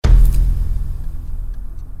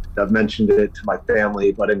I've mentioned it to my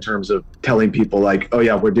family, but in terms of telling people like, oh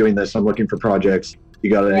yeah, we're doing this, I'm looking for projects, you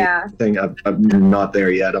got anything? I'm not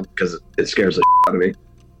there yet because it scares the out of me.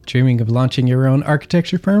 Dreaming of launching your own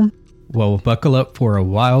architecture firm? Well, buckle up for a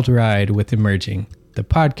wild ride with Emerging, the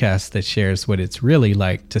podcast that shares what it's really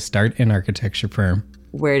like to start an architecture firm.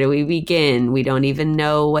 Where do we begin? We don't even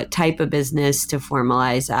know what type of business to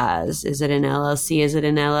formalize as. Is it an LLC? Is it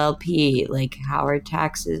an LLP? Like, how are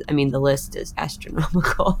taxes? I mean, the list is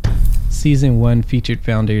astronomical. Season 1 featured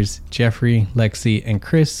founders Jeffrey, Lexi, and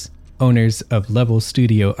Chris, owners of Level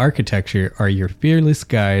Studio Architecture, are your fearless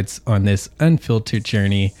guides on this unfiltered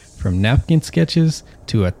journey from napkin sketches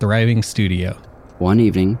to a thriving studio. One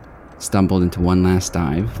evening, stumbled into one last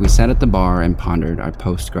dive, we sat at the bar and pondered our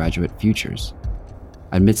postgraduate futures.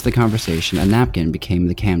 Amidst the conversation, a napkin became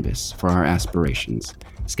the canvas for our aspirations,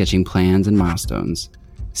 sketching plans and milestones,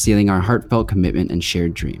 sealing our heartfelt commitment and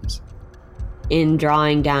shared dreams. In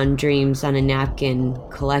drawing down dreams on a napkin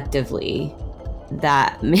collectively,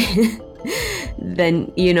 that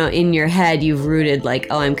then, you know, in your head, you've rooted like,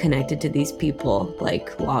 oh, I'm connected to these people,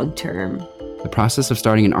 like long term. The process of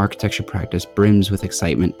starting an architecture practice brims with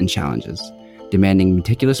excitement and challenges, demanding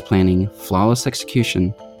meticulous planning, flawless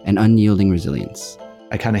execution, and unyielding resilience.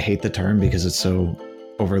 I kind of hate the term because it's so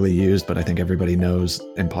overly used, but I think everybody knows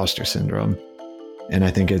imposter syndrome. And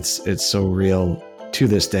I think it's so real to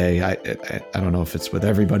this day. I don't know if it's with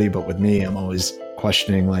everybody, but with me, I'm always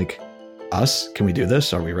questioning like, us, can we do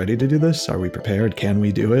this? Are we ready to do this? Are we prepared? Can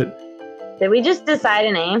we do it? Did we just decide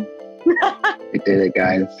a name? We did it,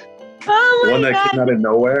 guys. Oh my One that God. came out of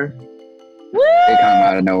nowhere. Woo! It came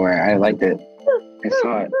out of nowhere. I liked it. I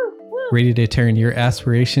saw it. Ready to turn your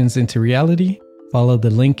aspirations into reality? Follow the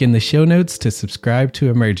link in the show notes to subscribe to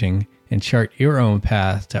Emerging and chart your own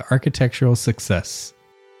path to architectural success.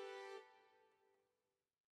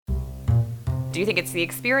 Do you think it's the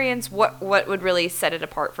experience? What would really set it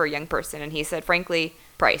apart for a young person? And he said, frankly,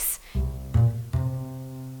 price. And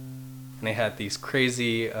they had these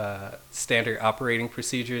crazy standard operating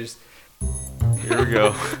procedures. Here we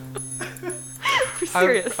go. We're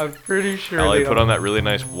serious. I'm pretty sure. Allie, put on that really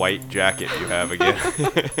nice white jacket you have again.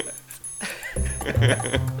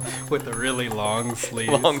 With the really long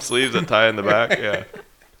sleeves. Long sleeves that tie in the back, yeah.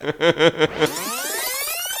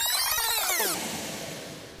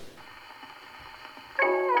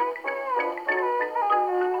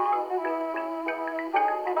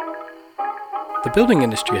 The building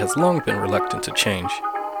industry has long been reluctant to change.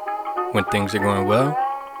 When things are going well,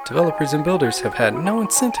 developers and builders have had no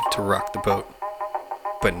incentive to rock the boat.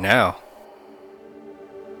 But now,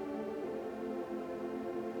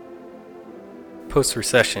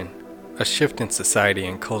 post-recession, a shift in society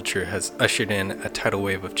and culture has ushered in a tidal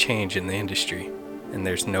wave of change in the industry, and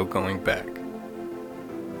there's no going back.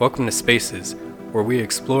 Welcome to Spaces, where we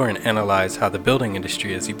explore and analyze how the building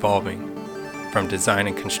industry is evolving, from design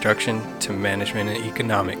and construction to management and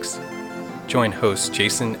economics. Join hosts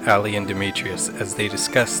Jason, Ali, and Demetrius as they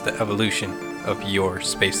discuss the evolution of your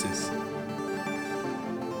spaces.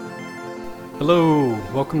 Hello,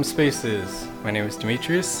 welcome to Spaces. My name is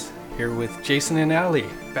Demetrius, here with Jason and Ali,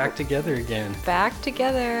 back together again. Back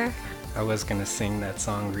together. I was gonna sing that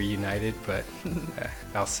song Reunited, but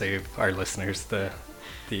I'll save our listeners the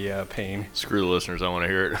pain. Screw the listeners, I want to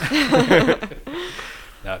hear it.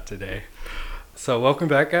 Not today. So welcome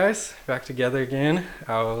back, guys. Back together again.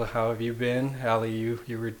 How have you been? Ali, you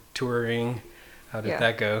were touring. How did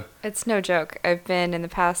that go? It's no joke. I've been in the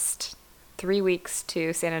past 3 weeks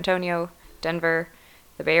to San Antonio, Denver,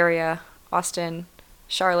 the Bay Area, Austin,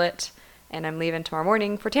 Charlotte, and I'm leaving tomorrow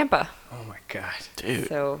morning for Tampa. Oh my God. Dude.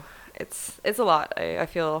 So it's a lot. I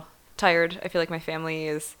feel tired. I feel like my family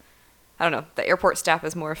is, I don't know, the airport staff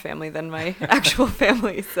is more family than my actual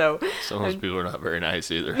family. So Some of those people are not very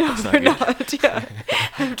nice either. no, That's they're not good. not. Yeah,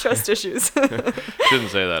 I have trust issues.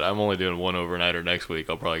 Shouldn't say that. I'm only doing one overnighter next week.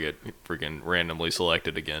 I'll probably get freaking randomly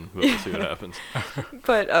selected again. But we'll see what happens.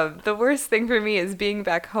 But the worst thing for me is being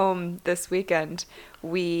back home this weekend.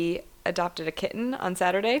 We adopted a kitten on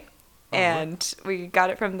Saturday. And we got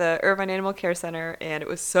it from the Irvine Animal Care Center, and it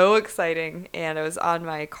was so exciting. And I was on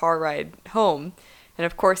my car ride home. And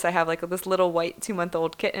of course, I have like this little white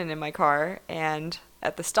 2-month-old kitten in my car. And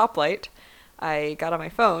at the stoplight, I got on my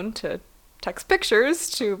phone to text pictures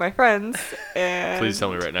to my friends. And Please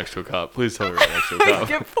tell me right next to a cop. Please tell me right next to a I cop.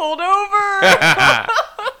 get pulled over.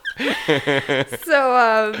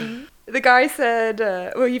 So the guy said,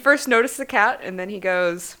 well, he first noticed the cat, and then he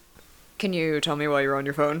goes, "Can you tell me why you're on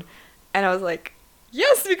your phone?" And I was like,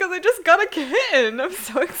 "Yes, because I just got a kitten. I'm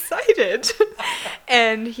so excited."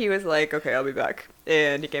 And he was like, "Okay, I'll be back."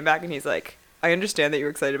 And he came back and he's like, I understand that you're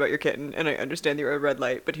excited about your kitten, and I understand you're at a red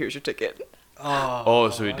light, but here's your ticket. Oh,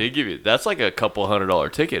 so he did give you. That's like a couple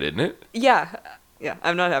 $100 ticket, isn't it? Yeah. Yeah,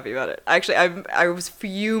 I'm not happy about it. Actually, I was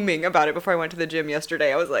fuming about it before I went to the gym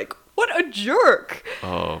yesterday. I was like, what a jerk.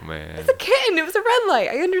 Oh, man. It's a kitten. It was a red light.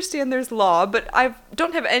 I understand there's law, but I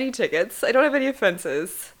don't have any tickets. I don't have any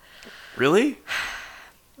offenses. Really?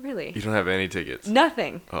 Really? You don't have any tickets?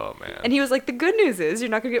 Nothing. Oh, man. And he was like, the good news is you're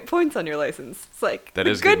not going to get points on your license. It's like, That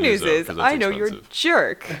the is good good news, news though, is 'cause that's I know you're a expensive.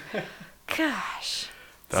 jerk. Gosh.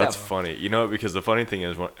 That's So- funny. You know, because the funny thing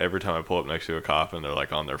is, every time I pull up next to a cop and they're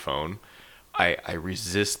like on their phone, I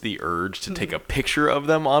resist the urge to take a picture of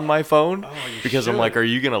them on my phone because I'm like, are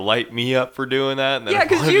you gonna light me up for doing that? And then Yeah,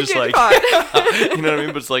 because I'm you just get like, caught. you know what I mean?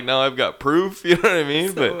 But it's like now I've got proof. You know what I mean?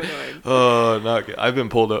 So but annoying. oh, not good. I've been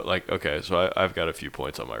pulled up. Like, okay, so I've got a few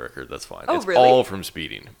points on my record. That's fine. Oh, it's really? all from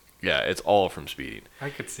speeding. Yeah, it's all from speeding.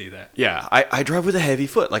 I could see that. Yeah, I drive with a heavy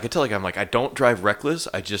foot. Like I tell you, I'm like, I don't drive reckless.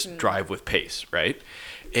 I just drive with pace, right?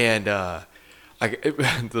 And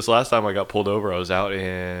this last time I got pulled over, I was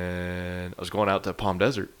going out to Palm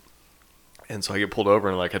Desert. And so I get pulled over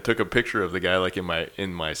and like I took a picture of the guy like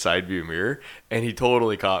in my side view mirror, and he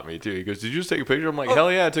totally caught me too. He goes, "Did you just take a picture?" I'm like,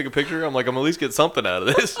 "Hell yeah, I took a picture." I'm like, "I'm at least get something out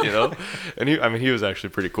of this, you know." And he was actually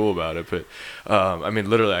pretty cool about it. But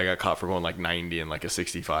literally, I got caught for going like 90 and like a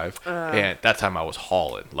 65, and that time I was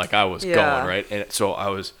hauling, like I was Yeah. going right, and so I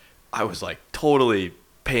was like totally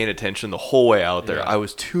paying attention the whole way out there. Yeah. I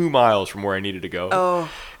was 2 miles from where I needed to go. Oh.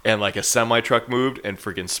 And like a semi truck moved, and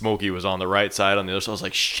freaking Smokey was on the right side on the other side. I was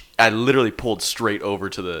like, shh. I literally pulled straight over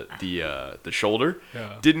to the shoulder.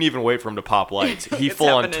 Yeah. Didn't even wait for him to pop lights. He It's full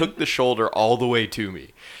on happening. took the shoulder all the way to me.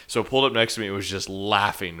 So pulled up next to me and was just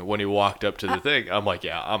laughing when he walked up to the thing. I'm like,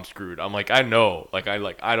 yeah, I'm screwed. I'm like, I know.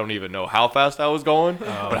 I don't even know how fast I was going,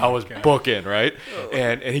 but I was booking, right?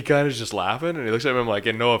 And he kind of just laughing, and he looks at me. I'm like,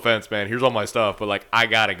 and no offense, man, here's all my stuff, but like I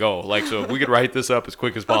gotta go. Like, so if we could write this up as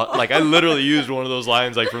quick as possible. Like I literally used one of those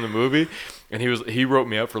lines like from the movie, and he wrote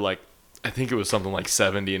me up for like, I think it was something like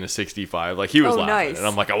 70 and a 65. Like he was laughing, nice. and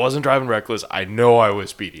I'm like, I wasn't driving reckless. I know I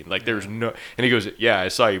was speeding. Like there's no. And he goes, yeah, I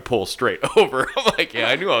saw you pull straight over. I'm like, yeah,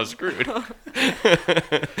 I knew I was screwed. It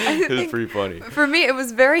was think- pretty funny. For me, it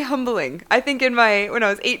was very humbling. I think when I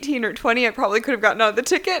was 18 or 20, I probably could have gotten out of the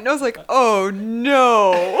ticket, and I was like, oh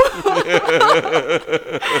no,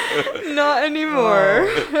 not anymore.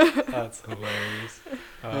 That's hilarious.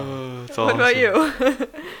 It's What about awesome.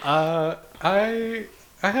 you?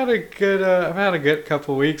 I've had a good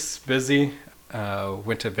couple weeks busy.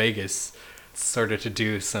 Went to Vegas, sort of to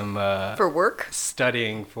do some For work?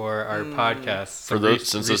 studying for our podcast. For those,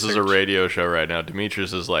 since this is a radio show right now,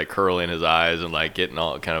 Demetrius is like curling his eyes and like getting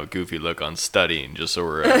all kind of a goofy look on studying, just so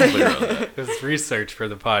we're clear on that. It was research for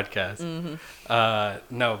the podcast.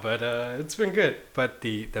 No, but it's been good. But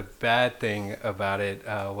the bad thing about it,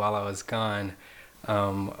 while I was gone,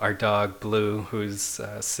 our dog Blue, who's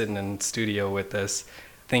sitting in studio with us,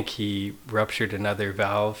 I think he ruptured another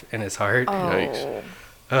valve in his heart. Yikes.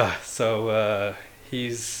 So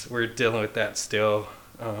we're dealing with that still.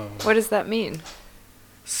 What does that mean?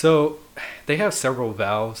 So they have several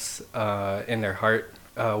valves in their heart.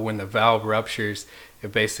 When the valve ruptures,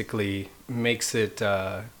 it basically makes it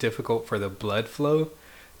difficult for the blood flow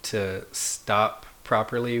to stop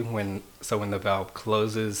properly. When the valve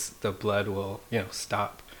closes, the blood will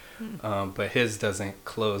stop. But his doesn't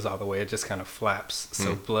close all the way. It just kind of flaps.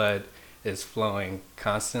 So blood is flowing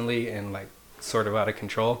constantly and like sort of out of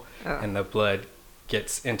control. And the blood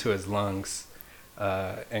gets into his lungs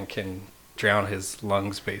and can drown his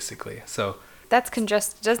lungs basically. So That's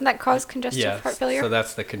doesn't that cause congestive yeah, heart failure? so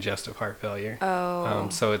that's the congestive heart failure. Oh.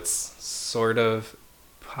 So it's sort of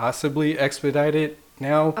possibly expedited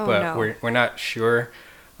now, Oh, but no. we're not sure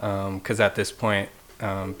because at this point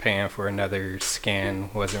paying for another scan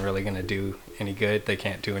wasn't really going to do any good. They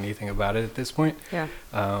can't do anything about it at this point. Yeah.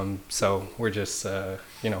 So we're just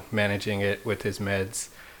managing it with his meds.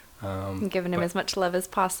 Giving him but- as much love as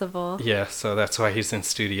possible. Yeah, so that's why he's in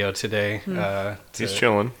studio today. He's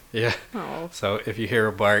chilling. Yeah. Oh. So if you hear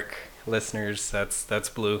a bark, listeners, that's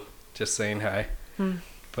Blue. Just saying hi.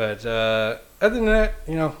 But other than that,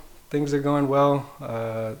 things are going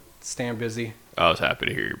well. Staying busy. I was happy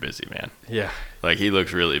to hear you're busy, man. Yeah. Like he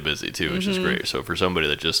looks really busy too, which is great. So for somebody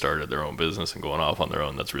that just started their own business and going off on their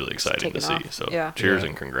own, that's really exciting to see. taking off. So Yeah. cheers Yeah.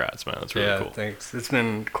 and congrats, man. That's really Yeah, cool. thanks. It's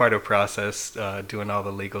been quite a process doing all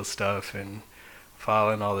the legal stuff and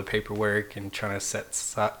filing all the paperwork and trying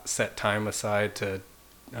to set time aside to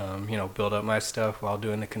build up my stuff while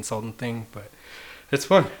doing the consultant thing. But it's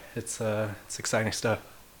fun. It's exciting stuff.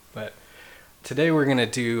 But today we're gonna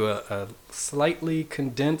do a slightly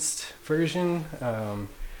condensed version.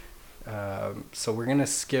 So we're going to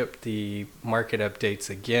skip the market updates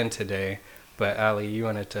again today. But Ali, you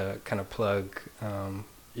wanted to kind of plug,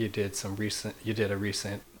 you did a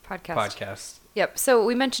recent podcast. Yep. So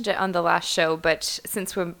we mentioned it on the last show, but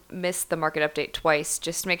since we missed the market update twice,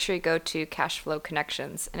 just make sure you go to Cash Flow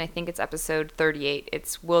Connections. And I think it's episode 38.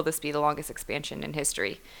 It's Will This Be the Longest Expansion in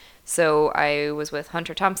History? So I was with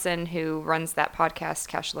Hunter Thompson, who runs that podcast,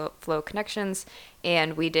 Cash Flow Connections,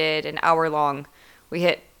 and we did an hour long. We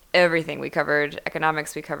hit everything. We covered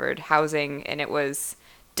economics, we covered housing, and it was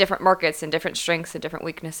different markets and different strengths and different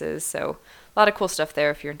weaknesses. So a lot of cool stuff there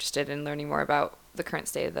if you're interested in learning more about the current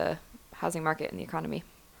state of the housing market and the economy.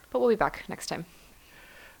 But we'll be back next time.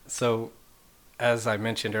 So, as I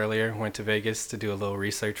mentioned earlier, went to Vegas to do a little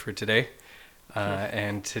research for today.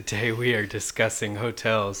 And today we are discussing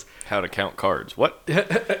hotels. How to count cards. What?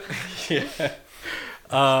 Yeah.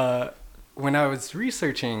 When I was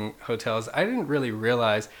researching hotels, I didn't really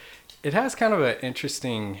realize it has kind of an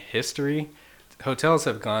interesting history. Hotels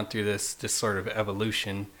have gone through this sort of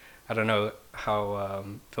evolution. I don't know how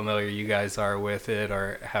familiar you guys are with it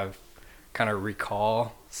or have kind of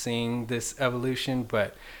recall seeing this evolution,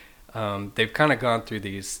 but they've kind of gone through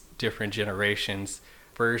these different generations.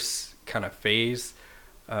 First kind of phase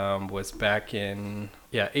was back in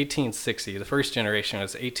 1860. The first generation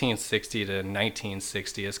was 1860 to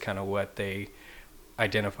 1960 is kind of what they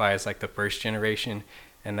identify as like the first generation,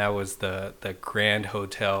 and that was the grand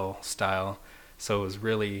hotel style. So it was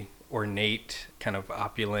really ornate, kind of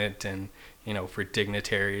opulent, and for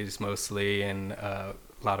dignitaries mostly, and a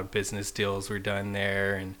lot of business deals were done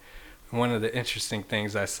there. And one of the interesting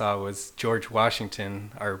things I saw was George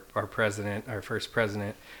Washington, our president, our first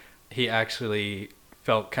president. He actually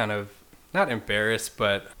felt kind of not embarrassed,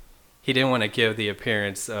 but he didn't want to give the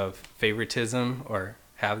appearance of favoritism or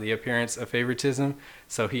have the appearance of favoritism.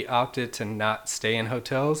 So he opted to not stay in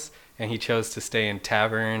hotels, and he chose to stay in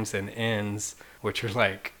taverns and inns, which are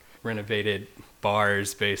like renovated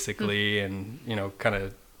bars basically, and kind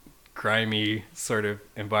of grimy sort of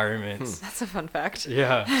environments. That's a fun fact.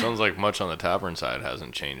 Yeah. Sounds like much on the tavern side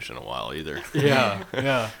hasn't changed in a while either.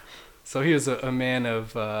 Yeah. So he was a man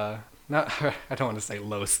of not I don't want to say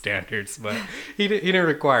low standards, but he didn't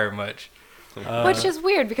require much. Which is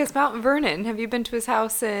weird because Mount Vernon. Have you been to his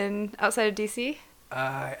house outside of DC?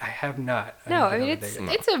 I have not. No, I mean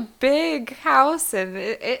it's a big house, and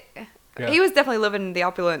he was definitely living the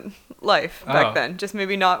opulent life back then. Just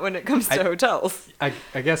maybe not when it comes to hotels. I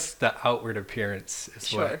guess the outward appearance is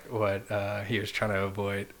Sure. what he was trying to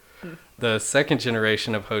avoid. The second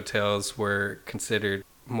generation of hotels were considered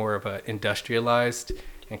more of a industrialized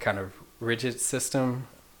and kind of rigid system,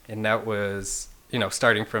 and that was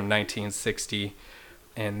starting from 1960,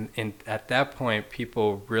 and at that point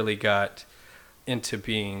people really got into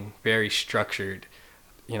being very structured,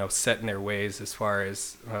 set in their ways as far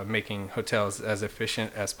as making hotels as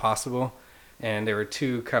efficient as possible. And there were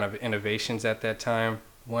two kind of innovations at that time,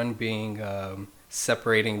 one being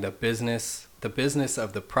separating the business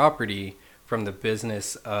of the property from the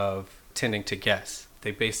business of tending to guests. They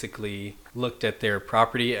basically looked at their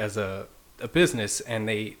property as a business, and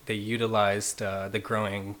they utilized the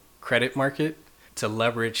growing credit market to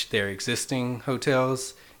leverage their existing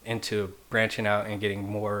hotels into branching out and getting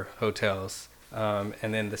more hotels.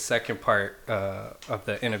 And then the second part of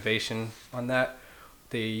the innovation on that,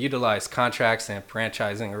 they utilized contracts and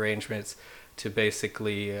franchising arrangements to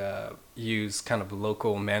basically use kind of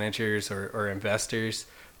local managers or investors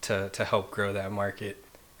to help grow that market.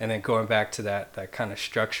 And then going back to that kind of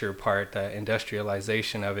structure part, that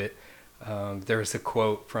industrialization of it, there was a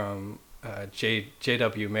quote from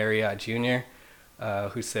J.W. Marriott Jr.,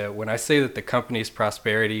 who said, "When I say that the company's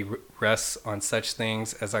prosperity rests on such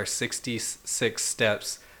things as our 66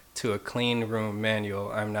 steps to a clean room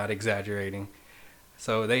manual, I'm not exaggerating."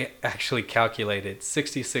 So they actually calculated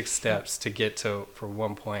 66 steps to get to for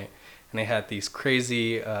one point. And they had these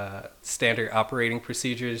crazy standard operating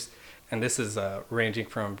procedures. And this is ranging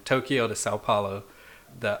from Tokyo to Sao Paulo.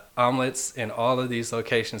 The omelets in all of these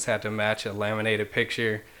locations had to match a laminated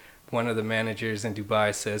picture. One of the managers in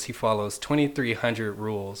Dubai says he follows 2,300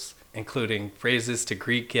 rules, including phrases to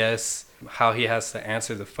greet guests, how he has to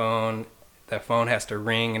answer the phone. That phone has to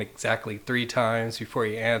ring exactly 3 times before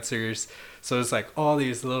he answers. So it's like all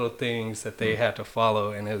these little things that they had to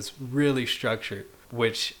follow, and it was really structured,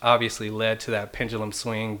 which obviously led to that pendulum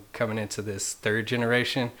swing coming into this third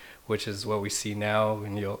generation, which is what we see now,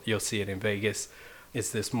 and you'll see it in Vegas.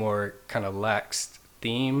 It's this more kind of lax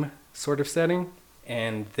theme sort of setting.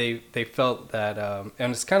 And they felt that,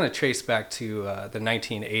 and it's kind of traced back to the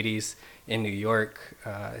 1980s in New York.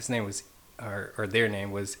 His name was, or their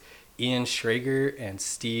name was Ian Schrager and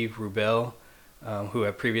Steve Rubel, who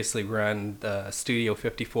have previously run the Studio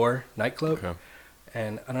 54 nightclub. Okay.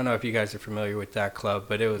 And I don't know if you guys are familiar with that club,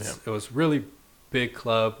 but it was really big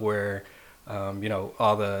club where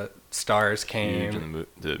all the stars came. Huge in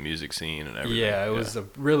the music scene and everything. Yeah, it was a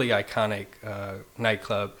really iconic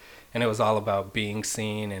nightclub, and it was all about being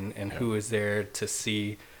seen and who was there to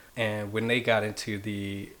see. And when they got into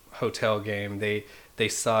the hotel game, they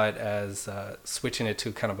saw it as switching it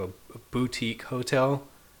to kind of a boutique hotel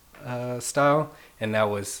style, and that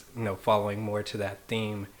was following more to that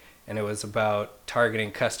theme. And it was about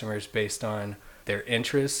targeting customers based on their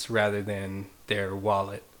interests rather than their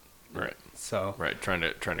wallet. Right. So trying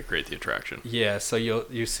to create the attraction. Yeah, so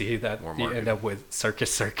you see that More you end up with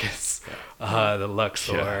Circus, the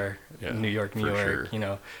Luxor, Yeah, New York, for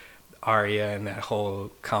sure. Aria and that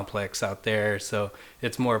whole complex out there. So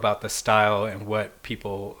it's more about the style and what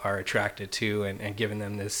people are attracted to, and giving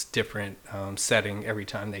them this different setting every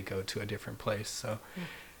time they go to a different place. So,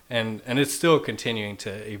 and it's still continuing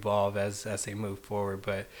to evolve as they move forward.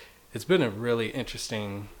 But it's been a really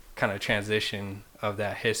interesting kind of transition of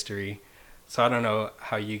that history. So I don't know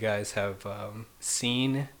how you guys have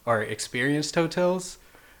seen or experienced hotels,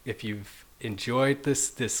 if you've enjoyed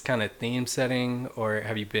this kind of theme setting, or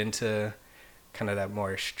have you been to kind of that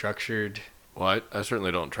more structured? Well, I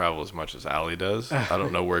certainly don't travel as much as Allie does. I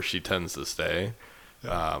don't know where she tends to stay.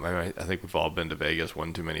 I think we've all been to Vegas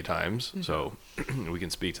one too many times, so we can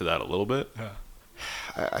speak to that a little bit.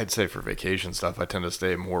 I'd say for vacation stuff, I tend to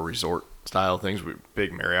stay more resort style things. We're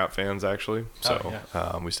big Marriott fans, actually. So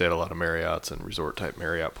we stay at a lot of Marriotts and resort type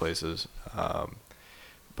Marriott places.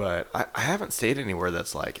 But I haven't stayed anywhere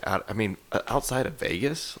that's like, outside of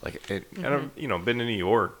Vegas. Like, I don't, been to New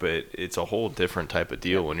York, but it's a whole different type of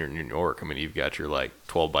deal when you're in New York. I mean, you've got your like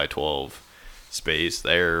 12 by 12 space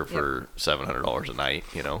there for $700 a night.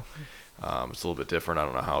 It's a little bit different. I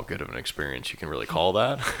don't know how good of an experience you can really call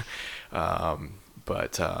that.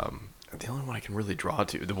 But the only one I can really draw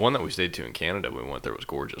to, the one that we stayed to in Canada when we went there was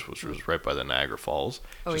gorgeous, which was right by the Niagara Falls,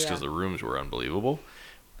 just because the rooms were unbelievable.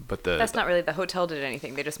 But that's not really the hotel did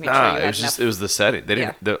anything. They just made sure you had enough. It was the setting. They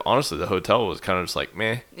didn't. Honestly, the hotel was kind of just like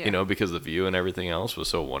meh, because the view and everything else was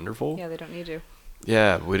so wonderful. Yeah, they don't need you.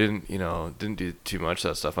 Yeah, we didn't do too much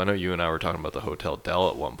of that stuff. I know you and I were talking about the Hotel Del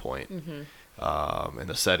at one point, and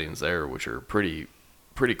the settings there, which are pretty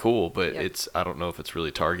cool. But I don't know if it's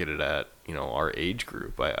really targeted at our age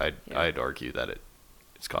group. I'd argue that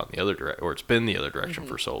it's gone the other direction, or it's been the other direction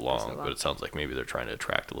for so long. But it sounds like maybe they're trying to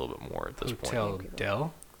attract a little bit more at this point. Hotel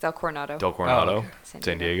Del? Del Coronado. Del Coronado, okay.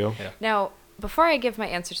 San Diego. Yeah. Now, before I give my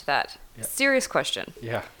answer to that, serious question.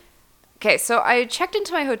 Yeah. Okay, so I checked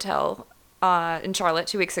into my hotel in Charlotte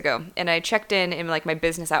 2 weeks ago, and I checked in like my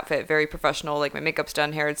business outfit, very professional, like my makeup's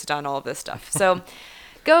done, hair's done, all of this stuff. So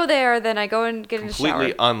go there, then I go and get in the shower.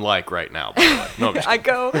 Completely unlike right now, by the way. No, I'm just I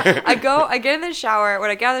get in the shower. When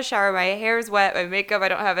I get out of the shower, my hair's wet, my makeup, I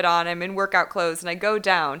don't have it on, I'm in workout clothes, and I go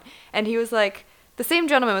down, and he was like, the same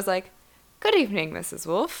gentleman was like, "Good evening, Mrs.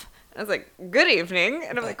 Wolf." I was like, "Good evening."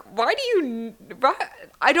 And I'm like,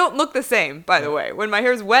 I don't look the same, by the way. When my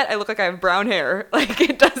hair's wet, I look like I have brown hair. Like,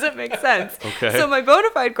 it doesn't make sense. Okay. So my bona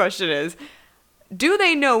fide question is, do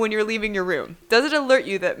they know when you're leaving your room? Does it alert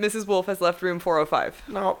you that Mrs. Wolf has left room 405?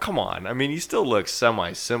 No, come on. I mean, you still look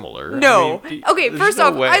semi-similar. No. Okay, first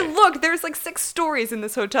off, I looked. There's like 6 stories in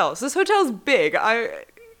this hotel. So this hotel's big.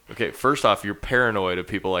 Okay, first off, you're paranoid of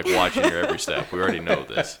people like watching your every step. We already know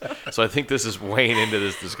this. So I think this is weighing into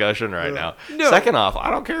this discussion right now. No. Second off,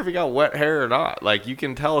 I don't care if you got wet hair or not. Like, you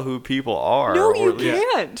can tell who people are. No, you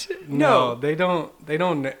can't. No. They don't.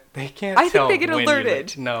 They can't. I think tell they get when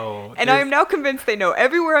alerted. No. And I am now convinced they know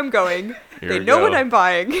everywhere I'm going. Here They we know go. what I'm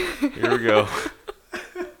buying. Here we go.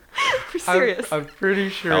 For serious. I'm pretty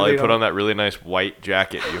sure Allie, they put don't. on that really nice white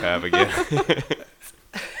jacket you have again.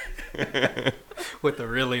 With the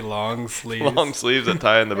really long sleeves. Long sleeves and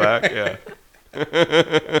tie in the back, yeah.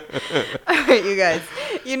 All right, you guys.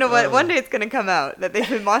 You know what? One day it's going to come out that they've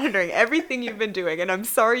been monitoring everything you've been doing, and I'm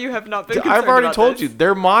sorry you have not been concerned I've already about told this. you,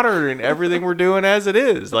 they're monitoring everything we're doing as it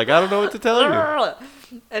is. Like, I don't know what to tell you.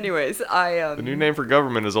 Anyways, The new name for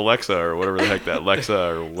government is Alexa, or whatever the heck that Alexa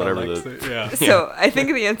or whatever Yeah. So I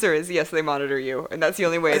think the answer is yes, they monitor you, and that's the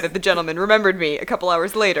only way that the gentleman remembered me a couple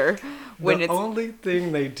hours later. When The it's only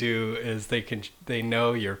thing they do is they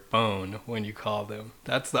know your phone when you call them.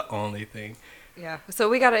 That's the only thing. yeah. So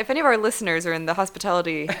we got. If any of our listeners are in the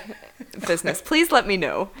hospitality business, please let me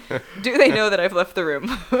know. Do they know that I've left the room?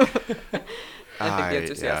 I think the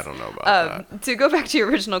answer is yes. I don't know about that. To go back to your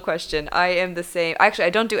original question, I am the same. Actually, I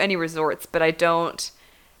don't do any resorts, but I don't.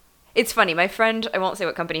 It's funny. My friend, I won't say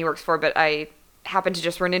what company he works for, but I happened to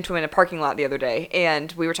just run into him in a parking lot the other day,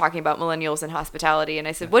 and we were talking about millennials and hospitality, and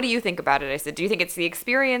I said, what do you think about it? I said, do you think it's the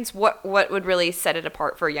experience? What would really set it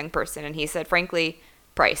apart for a young person? And he said, frankly,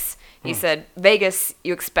 price. He said, Vegas,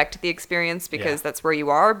 you expect the experience because that's where you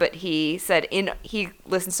are, but he said he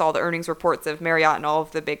listens to all the earnings reports of Marriott and all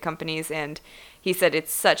of the big companies, and he said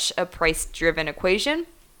it's such a price-driven equation.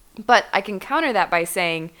 But I can counter that by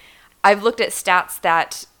saying I've looked at stats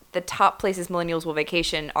that the top places millennials will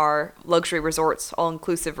vacation are luxury resorts,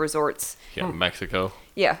 all-inclusive resorts. Yeah, Mexico.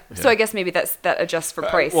 Yeah. So I guess maybe that adjusts for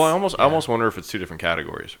price. Well, I almost wonder if it's two different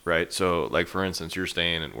categories, right? So, like for instance, you're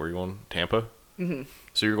staying in, where are you going? Tampa. Mm-hmm.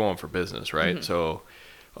 So you're going for business, right? Mm-hmm. So,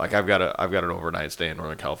 like I've got an overnight stay in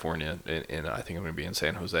Northern California, and I think I'm going to be in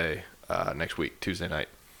San Jose next week, Tuesday night.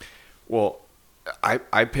 Well,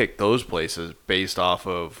 I picked those places based off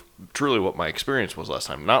of truly what my experience was last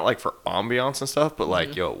time. Not like for ambiance and stuff, but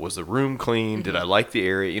like, was the room clean? Mm-hmm. Did I like the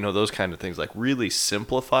area? You know, those kind of things, like really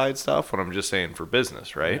simplified stuff when I'm just saying for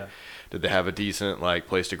business, right? Yeah. Did they have a decent like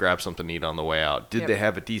place to grab something to eat on the way out? Did they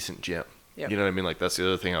have a decent gym? Yep. You know what I mean? Like that's the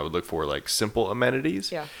other thing I would look for, like simple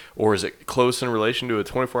amenities. Yeah. Or is it close in relation to a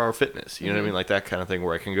 24-hour fitness? You know what I mean? Like that kind of thing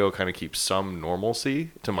where I can go kind of keep some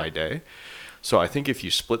normalcy to my day. So I think if you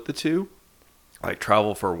split the two, like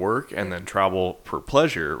travel for work and then travel for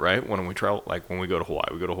pleasure, right? When we travel, like when we go to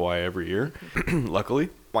Hawaii every year. Luckily,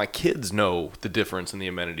 my kids know the difference in the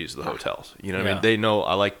amenities of the hotels. You know what I mean? They know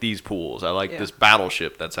I like these pools. I like this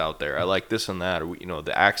battleship that's out there. I like this and that. Or, you know,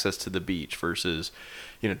 the access to the beach versus,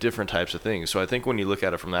 you know, different types of things. So I think when you look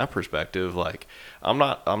at it from that perspective, like I'm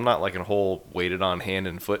not like a whole weighted on hand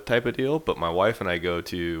and foot type of deal, but my wife and I go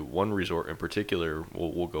to one resort in particular.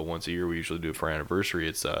 We'll go once a year. We usually do it for our anniversary.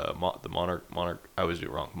 It's the Monarch. I always do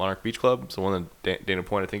it wrong. Monarch Beach Club. It's the one in Dana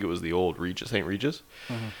Point. I think it was the old St. Regis.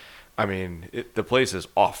 Mm-hmm. I mean, the place is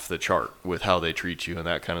off the chart with how they treat you and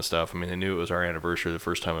that kind of stuff. I mean, they knew it was our anniversary the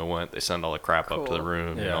first time I went. They send all the crap up to the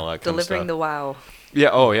room and all that kind of stuff. Delivering the wow. Yeah.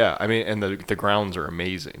 Oh, yeah. I mean, and the grounds are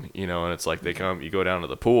amazing, you know, and it's like you go down to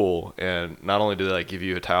the pool, and not only do they like give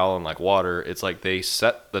you a towel and like water, it's like they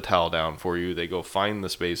set the towel down for you. They go find the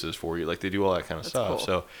spaces for you. Like they do all that kind of stuff. Cool.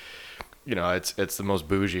 So, you know, it's the most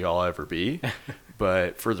bougie I'll ever be.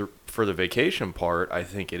 But for the vacation part, I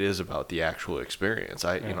think it is about the actual experience.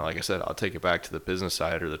 You know, like I said, I'll take it back to the business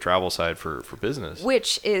side or the travel side for business.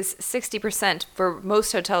 Which is 60%. For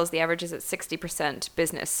most hotels, the average is at 60%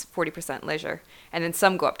 business, 40% leisure. And then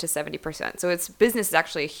some go up to 70%. So business is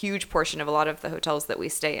actually a huge portion of a lot of the hotels that we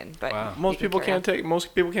stay in. But most people can't take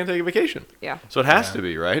a vacation. Yeah. So it has to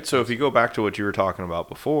be, right? So if you go back to what you were talking about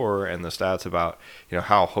before and the stats about, you know,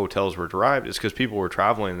 how hotels were derived, it's because people were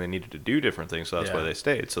traveling and they needed to do different things. So that's why they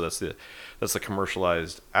stayed. So that's the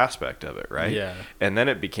commercialized aspect of it, right? Yeah. And then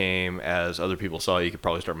it became, as other people saw, you could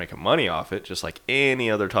probably start making money off it, just like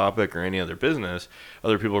any other topic or any other business.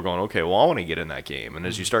 Other people are going, okay, well, I want to get in that game. And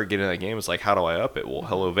as you start getting in that game, it's like, how do I up it? Well,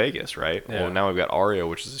 hello Vegas, right? Yeah. Well, now we've got Aria,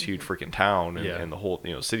 which is this huge freaking town, and the whole,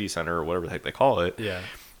 you know, city center or whatever the heck they call it. Yeah.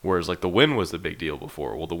 Whereas like the Wynn was the big deal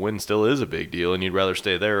before. Well, the Wynn still is a big deal, and you'd rather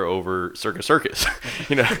stay there over Circus,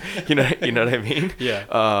 you know what I mean?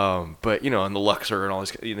 Yeah. But you know, and the Luxor and all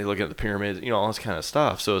this, you know, looking at the pyramids, you know, all this kind of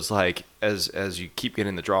stuff. So it's like as you keep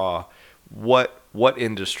getting the draw, what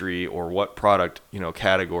industry or what product, you know,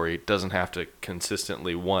 category doesn't have to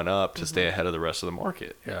consistently one up to stay ahead of the rest of the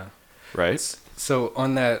market? Yeah. Right. So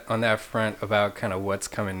on that front about kind of what's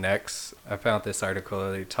coming next, I found this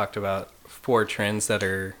article that talked about 4 trends that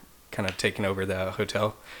are kind of taking over the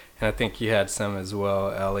hotel, and I think you had some as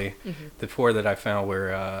well, Allie. Mm-hmm. The 4 that I found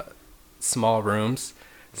were small rooms.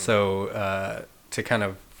 So to kind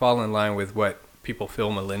of fall in line with what people feel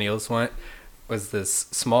millennials want, was this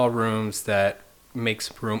small rooms that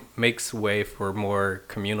makes way for more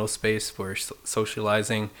communal space for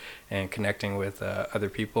socializing and connecting with other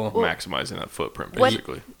people. Well, maximizing that footprint,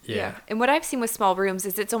 basically. Yeah. And what I've seen with small rooms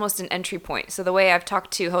is it's almost an entry point. So the way I've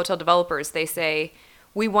talked to hotel developers, they say,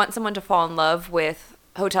 we want someone to fall in love with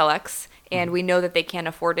Hotel X, and we know that they can't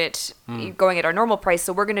afford it going at our normal price,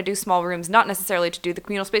 so we're going to do small rooms, not necessarily to do the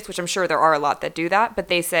communal space, which I'm sure there are a lot that do that, but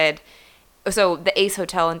they said, so the Ace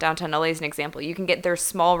Hotel in downtown LA is an example. You can get their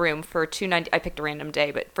small room for $290. I picked a random day,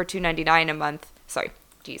 but for $299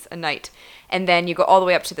 a night. And then you go all the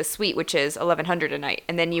way up to the suite, which is $1,100 a night.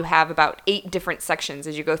 And then you have about 8 different sections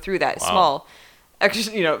as you go through that. Wow. Small,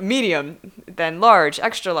 you know, medium, then large,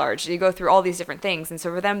 extra large. You go through all these different things. And so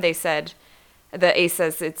for them, they said, the Ace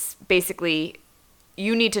says it's basically,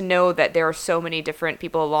 you need to know that there are so many different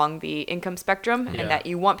people along the income spectrum and that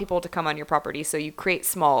you want people to come on your property. So you create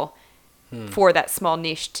small for that small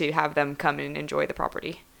niche to have them come and enjoy the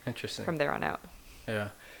property. Interesting. From there on out.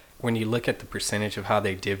 Yeah. When you look at the percentage of how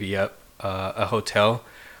they divvy up a hotel,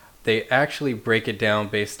 they actually break it down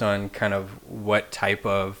based on kind of what type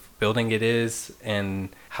of building it is and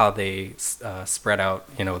how they spread out,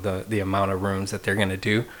 the amount of rooms that they're going to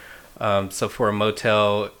do. So for a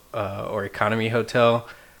motel or economy hotel,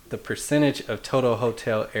 the percentage of total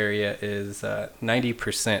hotel area is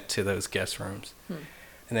 90% to those guest rooms.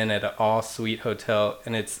 And then at an all-suite hotel,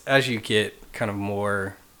 and it's as you get kind of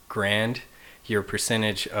more grand, your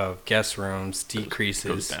percentage of guest rooms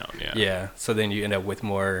decreases. Goes down, yeah. Yeah, so then you end up with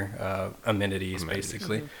more amenities,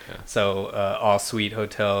 basically. Yeah. So all-suite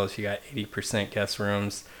hotels, you got 80% guest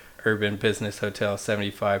rooms. Urban business hotel,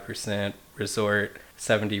 75%. Resort,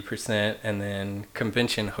 70%. And then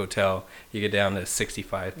convention hotel, you get down to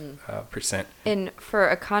 65%. And for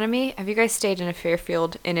economy, have you guys stayed in a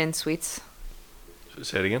Fairfield Inn Suites?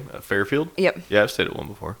 Say it again. Fairfield? Yep. Yeah, I've stayed at one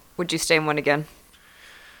before. Would you stay in one again?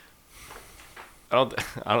 I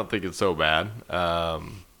don't think it's so bad.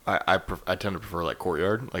 I tend to prefer like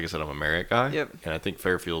Courtyard. Like I said, I'm a Marriott guy. Yep. And I think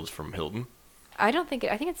Fairfield's from Hilton. I think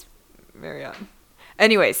it's Marriott.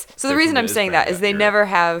 Anyways, so the They're reason I'm it's saying that is Marriott, they you're never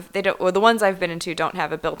have, the ones I've been into don't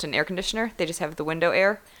have a built-in air conditioner. They just have the window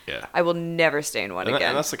air. Yeah. I will never stay in one again.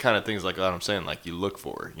 And that's the kind of things like that I'm saying, like you look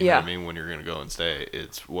for. You know what I mean? When you're going to go and stay,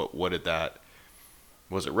 it's what did that,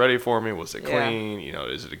 was it ready for me? Was it clean?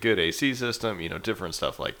 Is it a good AC system? Different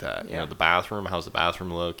stuff like that. Yeah. The bathroom, how's the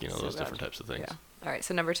bathroom look? So those bad. different types of things. Yeah. All right,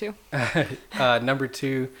 so number 2. Number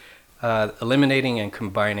 2, eliminating and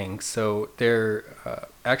combining. So they're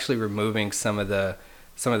actually removing some of the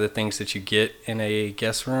things that you get in a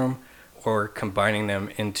guest room or combining them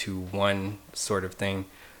into one sort of thing.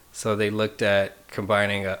 So they looked at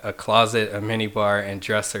combining a closet, a minibar, and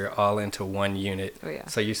dresser all into one unit. Oh, yeah.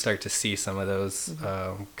 So you start to see some of those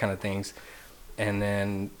kind of things. And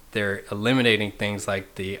then they're eliminating things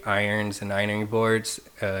like the irons and ironing boards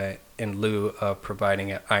in lieu of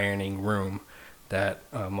providing an ironing room that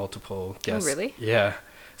multiple guests. Oh, really? Yeah.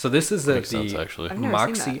 So this is the Makes sense, actually. I've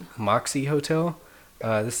never seen Moxie Hotel.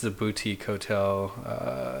 This is a boutique hotel.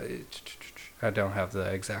 I don't have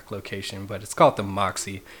the exact location, but it's called the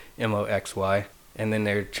Moxie, Moxy. And then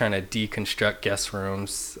they're trying to deconstruct guest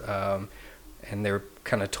rooms, and they're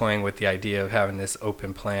kind of toying with the idea of having this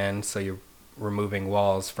open plan. So you're removing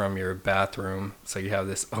walls from your bathroom, so you have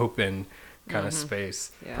this open kind of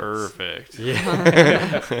space. Yeah. Perfect.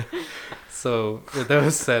 Yeah. So for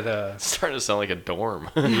those that It's starting to sound like a dorm.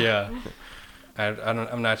 yeah,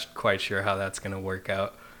 I'm not quite sure how that's going to work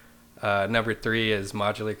out. Number 3 is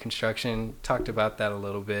modular construction. Talked about that a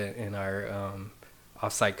little bit in our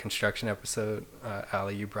off-site construction episode.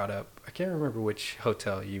 Allie, you brought up, I can't remember which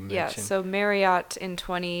hotel you mentioned. Yeah, so Marriott in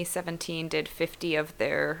 2017 did 50 of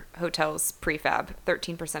their hotels prefab,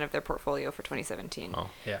 13% of their portfolio for 2017. Oh.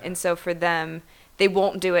 Yeah. And so for them, they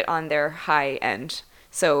won't do it on their high end.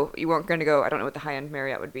 So you weren't going to go, I don't know what the high end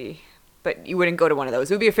Marriott would be, but you wouldn't go to one of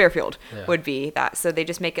those. It would be a Fairfield, would be that. So they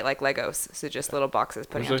just make it like Legos. So just little boxes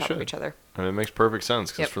putting on top of each other. And it makes perfect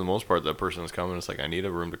sense because Yep. for the most part, that person is coming. It's like, I need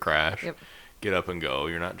a room to crash, Yep. get up and go.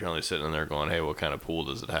 You're not generally sitting in there going, hey, what kind of pool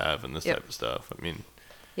does it have? And this Yep. type of stuff. I mean,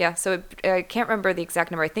 Yeah, so I can't remember the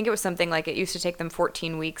exact number. I think it was something like it used to take them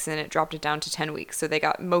 14 weeks and it dropped it down to 10 weeks. So they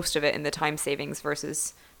got most of it in the time savings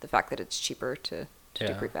versus the fact that it's cheaper to do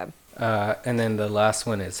prefab. And then the last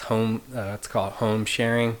one is home. It's called home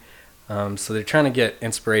sharing. So they're trying to get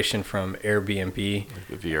inspiration from Airbnb.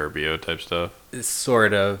 like the VRBO type stuff.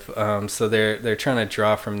 Sort of. So they're trying to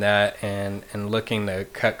draw from that and looking to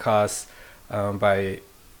cut costs by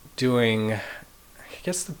doing, I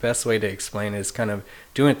guess the best way to explain it is kind of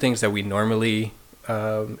doing things that we normally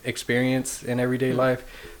experience in everyday life.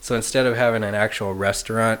 So instead of having an actual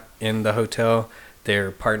restaurant in the hotel,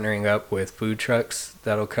 they're partnering up with food trucks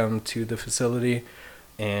that'll come to the facility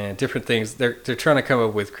and different things. They're trying to come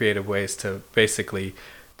up with creative ways to basically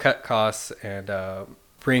cut costs and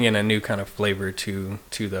bring in a new kind of flavor to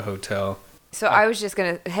the hotel. So I was just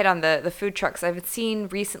going to hit on the food trucks. I've seen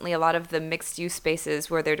recently a lot of the mixed use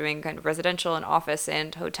spaces where they're doing kind of residential and office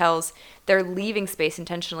and hotels. They're leaving space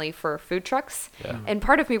intentionally for food trucks. Yeah. And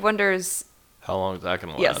part of me wonders, How long is that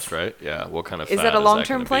going to Yes. last, right? Yeah. What kind of is fad that a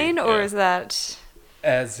long-term gonna be? plan or Yeah. is that...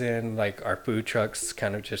 As in, like, are food trucks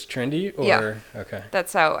kind of just trendy? Or, Yeah. Okay.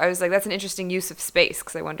 That's how I was like, that's an interesting use of space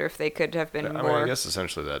because I wonder if they could have been I mean, more. I guess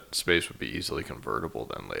essentially that space would be easily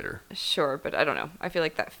convertible then later. Sure, but I don't know. I feel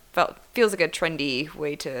like that feels like a trendy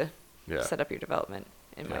way to Yeah. set up your development,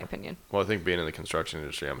 in my Yeah. opinion. Well, I think being in the construction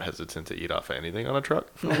industry, I'm hesitant to eat off of anything on a truck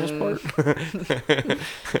for the most Mm. part.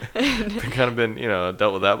 I've kind of been,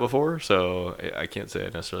 dealt with that before, so I can't say I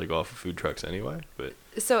necessarily go off of food trucks anyway. But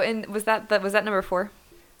So, and was that number 4?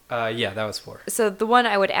 Yeah, that was 4. So the one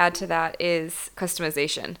I would add to that is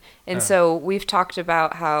customization. And so we've talked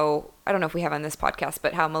about how, I don't know if we have on this podcast,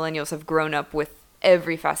 but how millennials have grown up with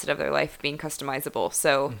every facet of their life being customizable.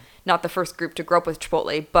 So not the first group to grow up with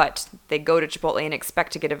Chipotle, but they go to Chipotle and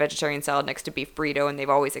expect to get a vegetarian salad next to beef burrito, and they've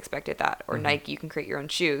always expected that. Or Nike, you can create your own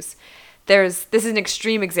shoes. This is an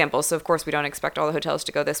extreme example, so of course we don't expect all the hotels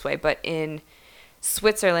to go this way, but in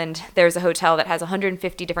Switzerland, there's a hotel that has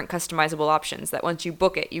 150 different customizable options that once you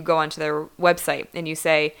book it, you go onto their website and you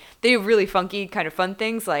say, they do really funky, kind of fun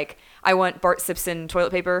things like, I want Bart Simpson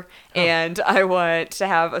toilet paper, and I want to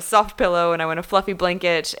have a soft pillow, and I want a fluffy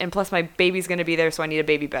blanket, and plus my baby's going to be there, so I need a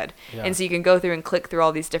baby bed. Yeah. And so you can go through and click through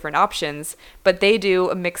all these different options, but they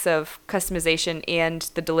do a mix of customization and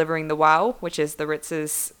the delivering the wow, which is the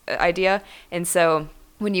Ritz's idea. And so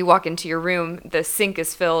when you walk into your room, the sink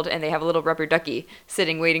is filled and they have a little rubber ducky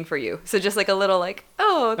sitting waiting for you. So just like a little like,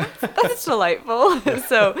 oh, that's delightful.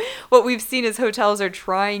 So what we've seen is hotels are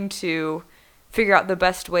trying to figure out the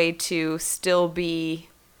best way to still be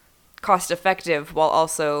cost effective while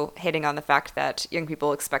also hitting on the fact that young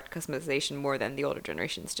people expect customization more than the older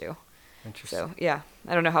generations do. Interesting. So yeah,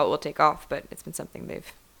 I don't know how it will take off, but it's been something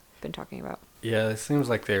they've been talking about. Yeah, it seems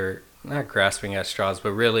like they're not grasping at straws,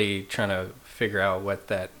 but really trying to figure out what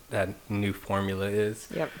that new formula is.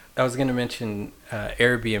 Yep. I was going to mention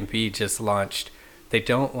Airbnb just launched. They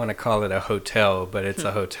don't want to call it a hotel, but it's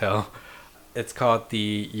a hotel. It's called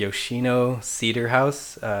the Yoshino Cedar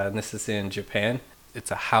House. And this is in Japan.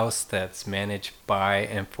 It's a house that's managed by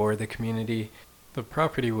and for the community. The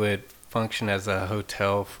property would function as a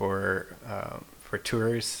hotel for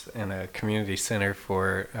tourists and a community center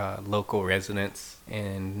for local residents.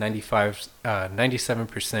 And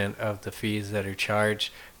 97% of the fees that are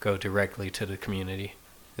charged go directly to the community.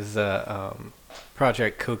 This is a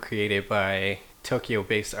project co-created by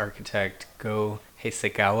Tokyo-based architect Go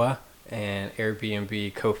Hasegawa and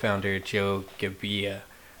Airbnb co-founder Joe Gebbia.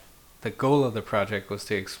 The goal of the project was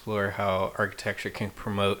to explore how architecture can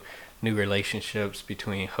promote new relationships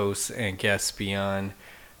between hosts and guests beyond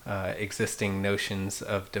existing notions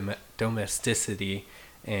of domesticity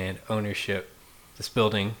and ownership. This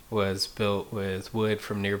building was built with wood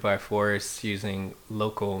from nearby forests using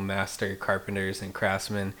local master carpenters and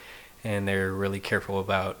craftsmen, and they're really careful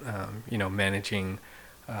about managing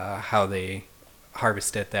how they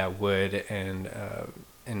harvested that wood and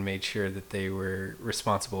made sure that they were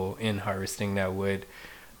responsible in harvesting that wood.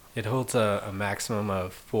 It holds a maximum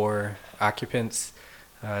of 4 occupants.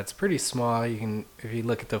 It's pretty small. If you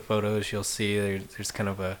look at the photos, you'll see there's kind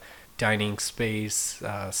of a dining space,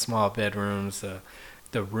 small bedrooms.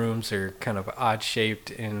 The rooms are kind of odd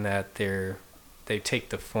shaped in that they take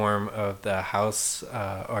the form of the house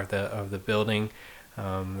or of the building.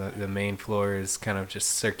 The main floor is kind of just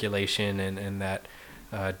circulation and that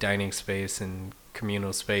dining space and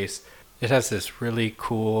communal space. It has this really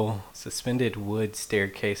cool suspended wood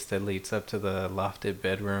staircase that leads up to the lofted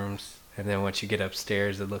bedrooms. And then once you get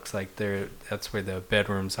upstairs, it looks like that's where the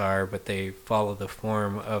bedrooms are, but they follow the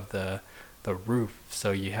form of the roof.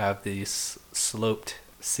 So you have these sloped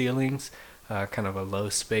ceilings, kind of a low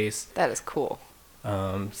space. That is cool.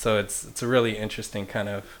 So it's a really interesting kind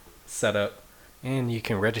of setup. And you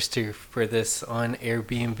can register for this on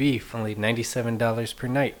Airbnb for only $97 per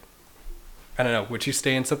night. I don't know. Would you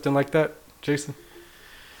stay in something like that, Jason?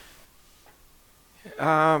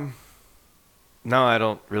 No, I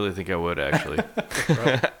don't really think I would, actually.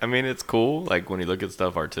 I mean, it's cool. Like, when you look at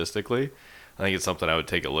stuff artistically, I think it's something I would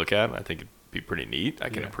take a look at. I think it'd be pretty neat. I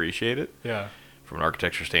can appreciate it. Yeah. From an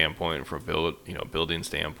architecture standpoint, from a building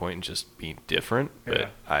standpoint, and just being different. But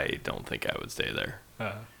I don't think I would stay there.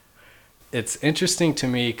 It's interesting to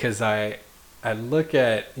me because I look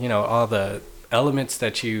at, all the elements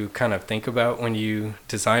that you kind of think about when you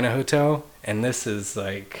design a hotel, and this is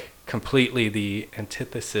like completely the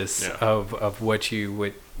antithesis of what you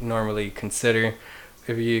would normally consider.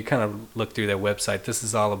 If you kind of look through their website, this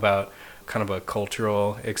is all about kind of a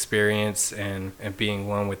cultural experience and being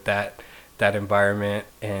one with that environment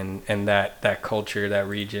and that culture, that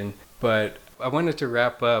region. But I wanted to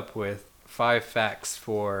wrap up with 5 facts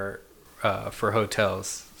for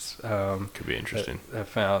hotels. Could be interesting. I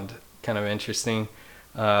found kind of interesting.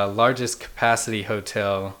 Largest capacity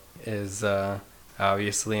hotel is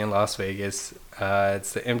obviously in Las Vegas.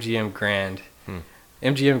 It's the MGM Grand.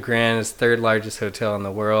 MGM Grand is 3rd largest hotel in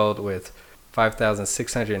the world with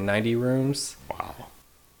 5,690 rooms. Wow.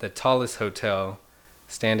 The tallest hotel,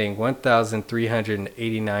 standing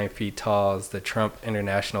 1,389 feet tall, is the Trump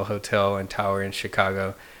International Hotel and Tower in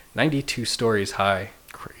Chicago, 92 stories high.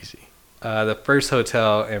 Crazy. The first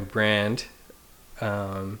hotel and brand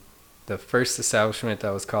The first establishment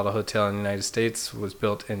that was called a hotel in the United States was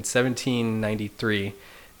built in 1793, and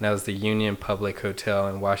that was the Union Public Hotel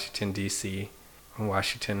in Washington, D.C.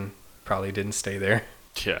 Washington probably didn't stay there.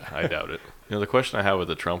 Yeah, I doubt it. The question I have with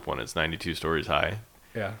the Trump one is 92 stories high.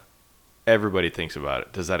 Yeah. Everybody thinks about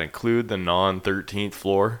it. Does that include the non-13th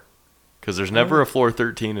floor? Because there's never a floor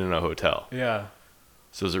 13 in a hotel. Yeah.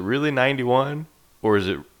 So is it really 91? Or is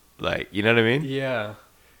it like, you know what I mean? Yeah.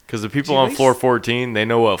 Because the people on floor 14, they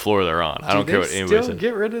know what floor they're on. I don't care what anybody says. Still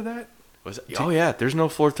get rid of that? Oh, yeah. There's no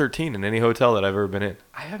floor 13 in any hotel that I've ever been in.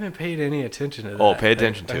 I haven't paid any attention to that. Oh, pay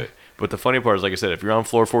attention to it. But the funny part is, like I said, if you're on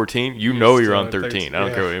floor 14, you know you're on 13. I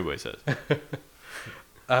don't care what anybody says.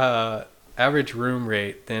 Average room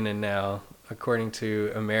rate then and now, according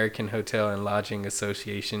to American Hotel and Lodging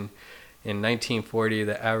Association, in 1940,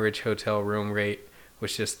 the average hotel room rate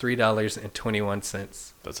was just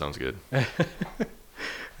 $3.21. That sounds good.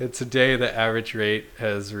 And today, the average rate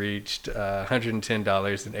has reached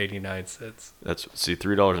 $110.89. See,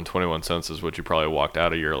 $3.21 is what you probably walked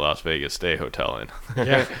out of your Las Vegas stay hotel in.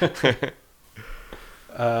 Yeah.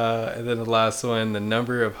 And then the last one, the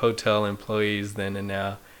number of hotel employees then and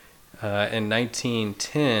now. In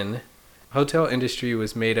 1910, hotel industry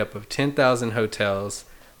was made up of 10,000 hotels,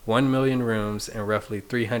 1 million rooms, and roughly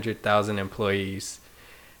 300,000 employees.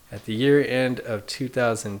 At the year end of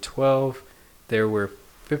 2012, there were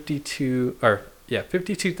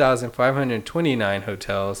 52,529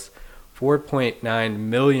 hotels, 4.9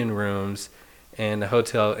 million rooms, and the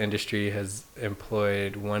hotel industry has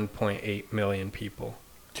employed 1.8 million people.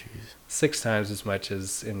 Jeez. 6 times as much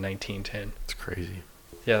as in 1910. It's crazy.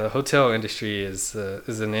 Yeah, the hotel industry is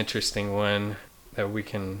an interesting one that we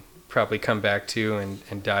can probably come back to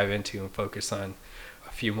and dive into and focus on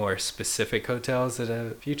a few more specific hotels at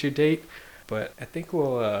a future date. But I think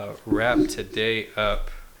we'll wrap today up.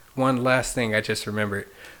 One last thing I just remembered,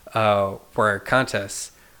 for our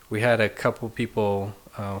contest, we had a couple people,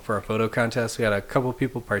 for our photo contest, we had a couple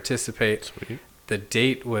people participate. Sweet. The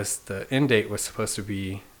end date was supposed to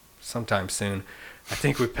be sometime soon. I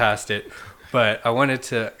think we passed it. But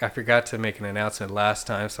I forgot to make an announcement last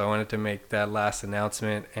time, so I wanted to make that last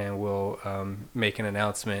announcement, and we'll make an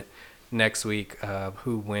announcement next week of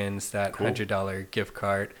who wins that $100 gift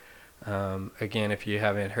card. Again, if you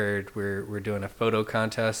haven't heard, we're doing a photo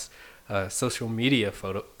contest, social media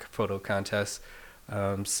photo contest.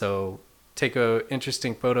 So take a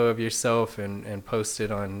interesting photo of yourself and post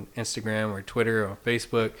it on Instagram or Twitter or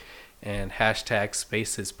Facebook, and hashtag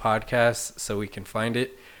Spaces Podcast so we can find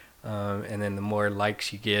it. And then the more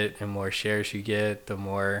likes you get and more shares you get, the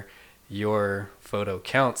more your photo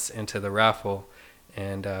counts into the raffle.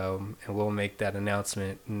 And we'll make that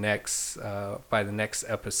announcement by the next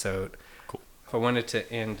episode. Cool. I wanted to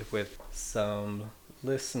end with some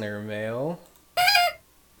listener mail.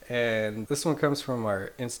 And this one comes from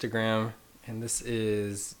our Instagram, and this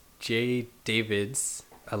is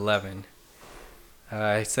jdavids11.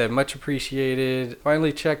 I said, much appreciated.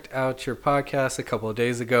 Finally checked out your podcast a couple of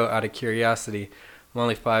days ago out of curiosity. I'm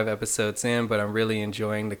only 5 episodes in, but I'm really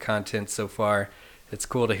enjoying the content so far. It's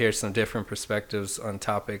cool to hear some different perspectives on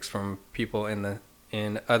topics from people in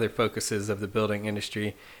other focuses of the building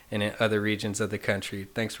industry and in other regions of the country.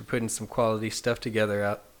 Thanks for putting some quality stuff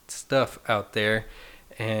out there,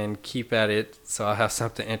 and keep at it so I'll have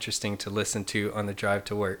something interesting to listen to on the drive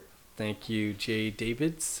to work. Thank you,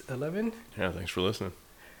 jdavids11. Yeah, thanks for listening.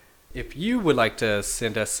 If you would like to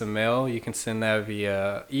send us some mail, you can send that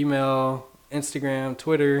via email, Instagram,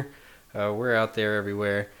 Twitter. We're out there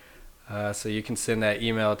everywhere. So you can send that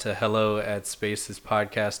email to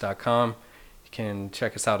hello@spacespodcast.com. You can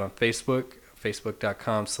check us out on Facebook,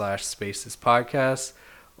 facebook.com/spacespodcast,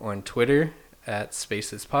 on Twitter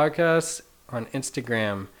 @spacespodcast, on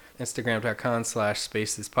Instagram,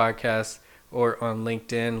 instagram.com/spacespodcast, or on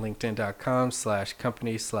LinkedIn,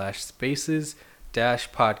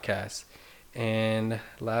 linkedin.com/company/spaces-podcast. And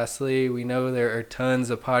lastly, we know there are tons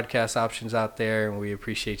of podcast options out there, and we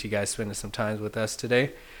appreciate you guys spending some time with us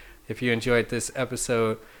today. If you enjoyed this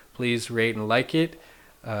episode, please rate and like it.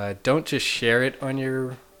 Don't just share it on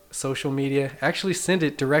your social media. Actually send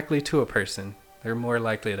it directly to a person. They're more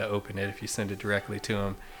likely to open it if you send it directly to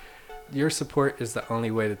them. Your support is the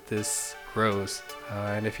only way that this grows.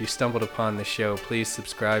 And if you stumbled upon the show, please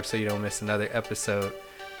subscribe so you don't miss another episode.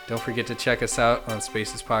 Don't forget to check us out on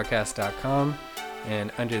spacespodcast.com.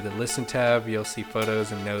 And under the Listen tab, you'll see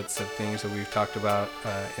photos and notes of things that we've talked about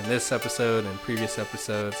in this episode and previous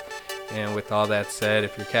episodes. And with all that said,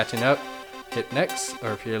 if you're catching up, hit next.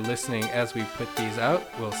 Or if you're listening as we put these out,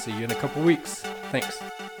 we'll see you in a couple weeks. Thanks.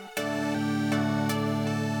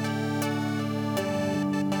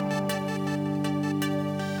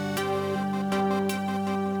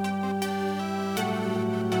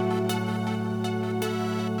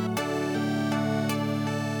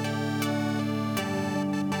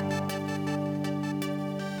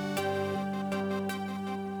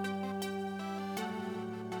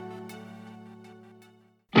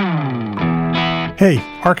 Hey,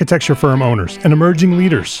 architecture firm owners and emerging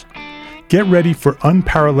leaders. Get ready for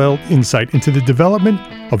unparalleled insight into the development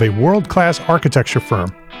of a world-class architecture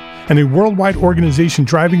firm and a worldwide organization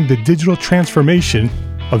driving the digital transformation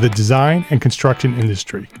of the design and construction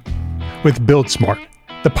industry. With Build Smart,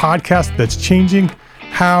 the podcast that's changing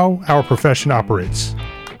how our profession operates.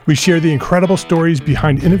 We share the incredible stories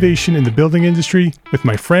behind innovation in the building industry with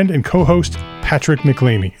my friend and co-host, Patrick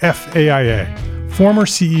McLaney, FAIA, former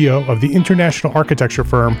CEO of the international architecture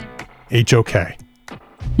firm, HOK.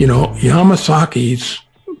 You know, Yamasaki's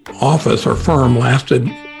office or firm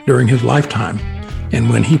lasted during his lifetime. And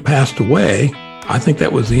when he passed away, I think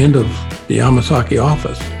that was the end of the Yamasaki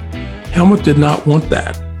office. Helmut did not want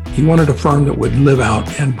that. He wanted a firm that would live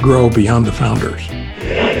out and grow beyond the founders.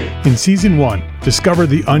 In Season 1, discover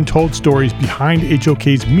the untold stories behind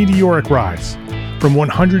HOK's meteoric rise, from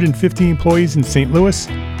 150 employees in St. Louis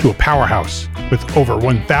to a powerhouse with over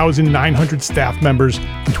 1,900 staff members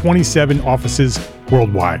and 27 offices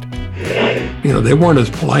worldwide. You know, they weren't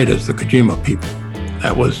as polite as the Kojima people.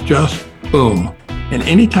 That was just boom. And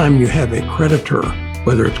anytime you have a creditor,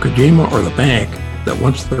 whether it's Kojima or the bank, that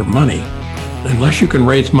wants their money, unless you can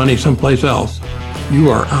raise money someplace else,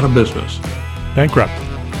 you are out of business. Bankrupt.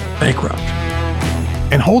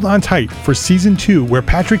 And hold on tight for Season 2, where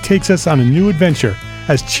Patrick takes us on a new adventure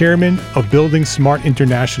as chairman of Building Smart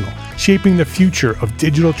International, shaping the future of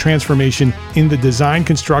digital transformation in the design,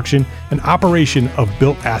 construction, and operation of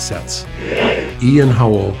built assets. Ian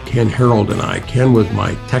Howell, Ken Harold, and I, Ken was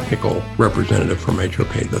my technical representative from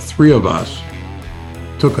HOK. The three of us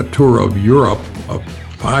took a tour of Europe of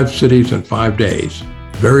 5 cities in 5 days.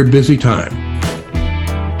 Very busy time.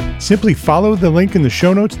 Simply follow the link in the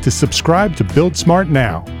show notes to subscribe to Build Smart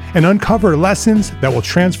now and uncover lessons that will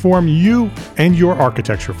transform you and your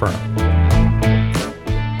architecture firm.